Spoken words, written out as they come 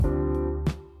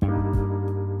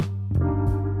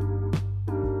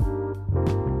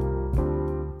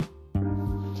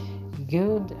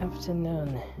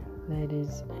afternoon,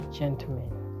 ladies and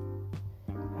gentlemen.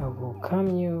 I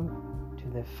welcome you to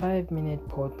the 5-minute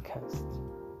podcast,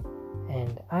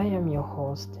 and I am your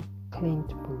host, Clint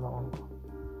Bulongo.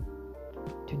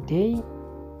 Today,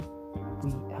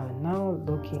 we are now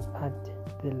looking at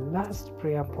the last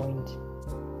prayer point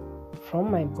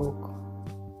from my book,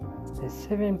 The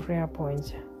 7 Prayer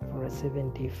Points for a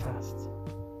 7-Day Fast.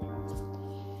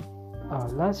 Our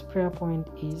last prayer point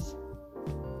is,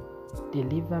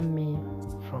 deliver me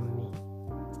from me.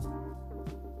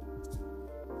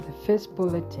 The first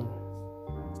bulletin.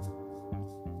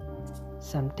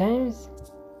 Sometimes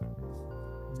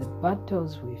the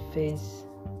battles we face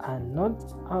are not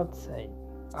outside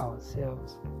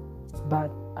ourselves, but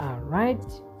are right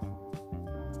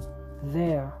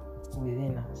there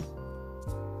within us.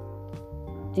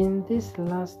 In this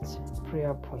last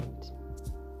prayer point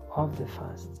of the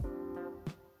fast,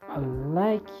 I'd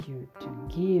like you to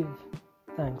give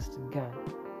thanks to God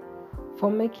for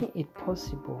making it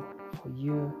possible for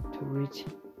you to reach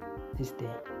this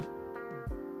day.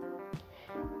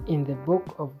 In the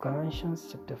book of Galatians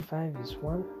chapter 5 verse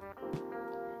 1,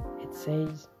 it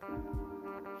says,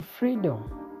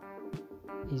 freedom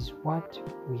is what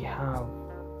we have.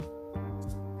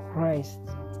 Christ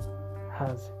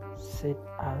has set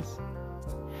us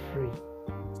free.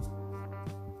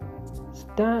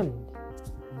 Stand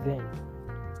then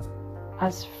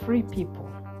as free people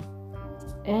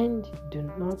and do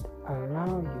not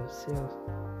allow yourself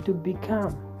to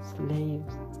become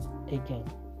slaves again.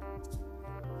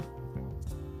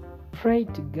 Pray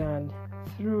to God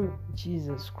through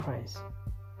Jesus Christ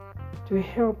to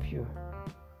help you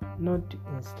not to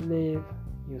enslave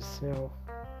yourself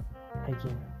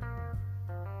again.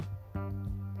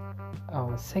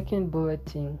 Our second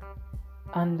bulletin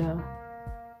under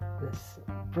this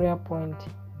prayer point,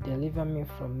 deliver me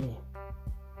from me.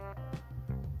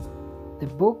 The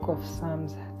book of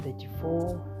Psalms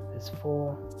 34 verse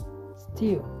 4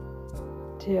 still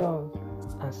tells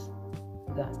us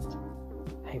that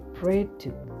I prayed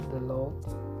to the Lord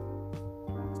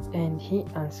and He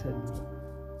answered me.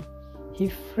 He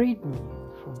freed me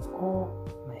from all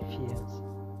my fears.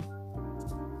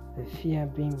 The fear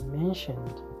being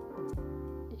mentioned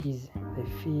is the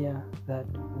fear that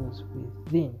was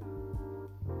within,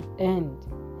 and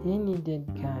he needed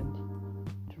God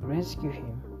to rescue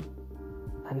him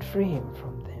and free him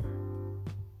from them.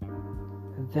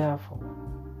 Therefore,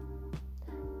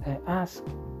 I ask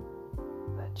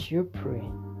that you pray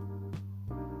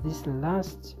this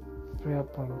last prayer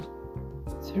point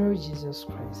through Jesus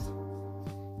Christ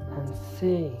and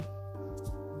say,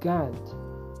 God,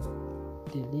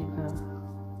 deliver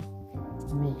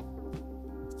me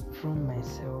from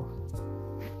myself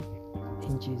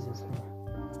in Jesus' name.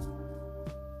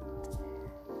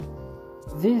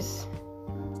 This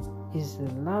is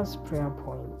the last prayer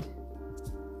point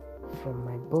from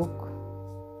my book,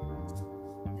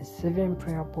 The 7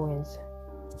 Prayer Points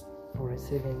for a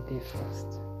 7-Day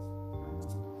Fast.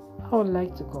 I would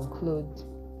like to conclude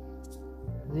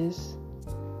this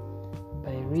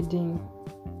by reading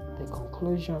the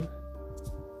conclusion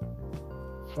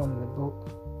from the book.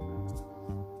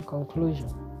 Conclusion.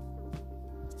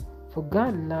 For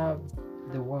God loved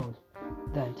the world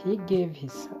that He gave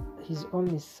His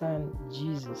only Son,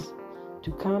 Jesus,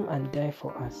 to come and die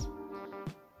for us.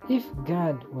 If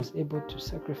God was able to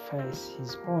sacrifice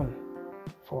His own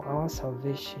for our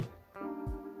salvation,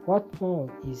 what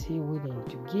more is He willing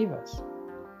to give us?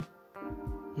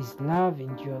 His love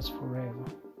endures forever,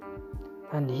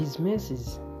 and His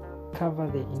mercies cover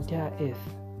the entire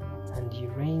earth, and He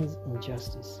reigns in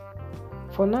justice.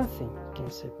 For nothing can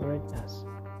separate us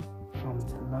from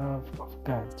the love of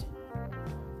God.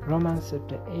 Romans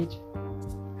chapter 8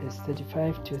 verse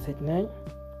 35 to 39.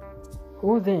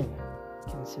 Who then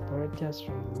can separate us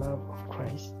from the love of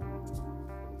Christ?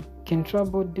 Can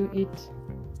trouble do it,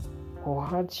 or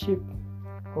hardship,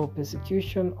 or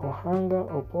persecution, or hunger,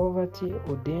 or poverty,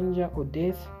 or danger, or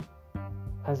death?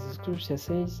 As the scripture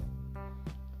says,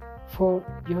 for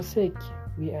your sake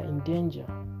we are in danger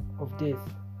of death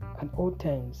at all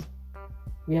times.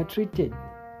 We are treated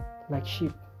like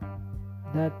sheep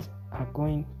that are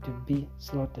going to be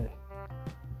slaughtered.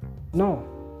 No,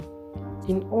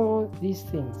 in all these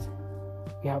things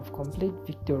we have complete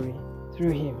victory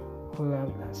through Him who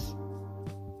loved us.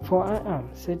 For I am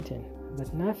certain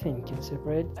that nothing can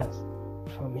separate us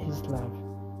from His love,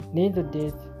 neither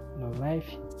death nor life,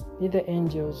 neither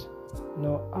angels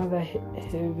nor other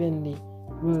heavenly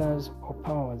rulers or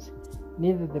powers,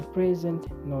 neither the present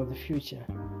nor the future,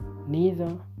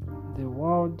 neither the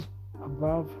world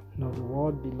above nor the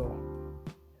world below.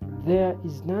 There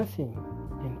is nothing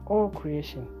in all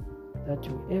creation that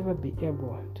will ever be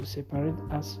able to separate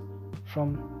us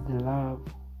from the love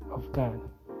of God,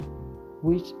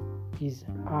 which is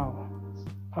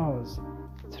ours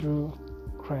through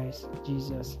Christ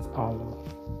Jesus our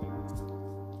Lord.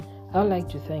 I'd like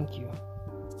to thank you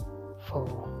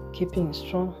for keeping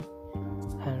strong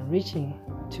and reaching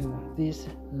to this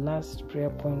last prayer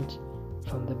point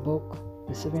from the book,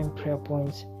 the 7 prayer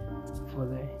points for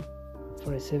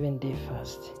a 7-day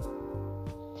fast.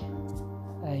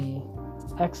 I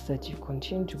ask that you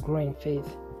continue to grow in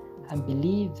faith and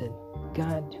believe that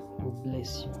God will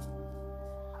bless you.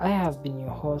 I have been your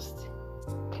host,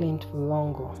 Clint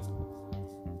Longo,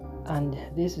 and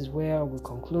this is where we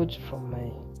conclude from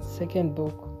my second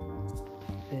book,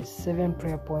 the 7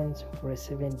 prayer points for a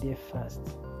 7-day fast.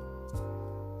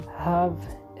 Have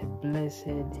a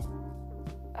blessed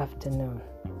afternoon.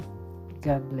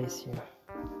 God bless you.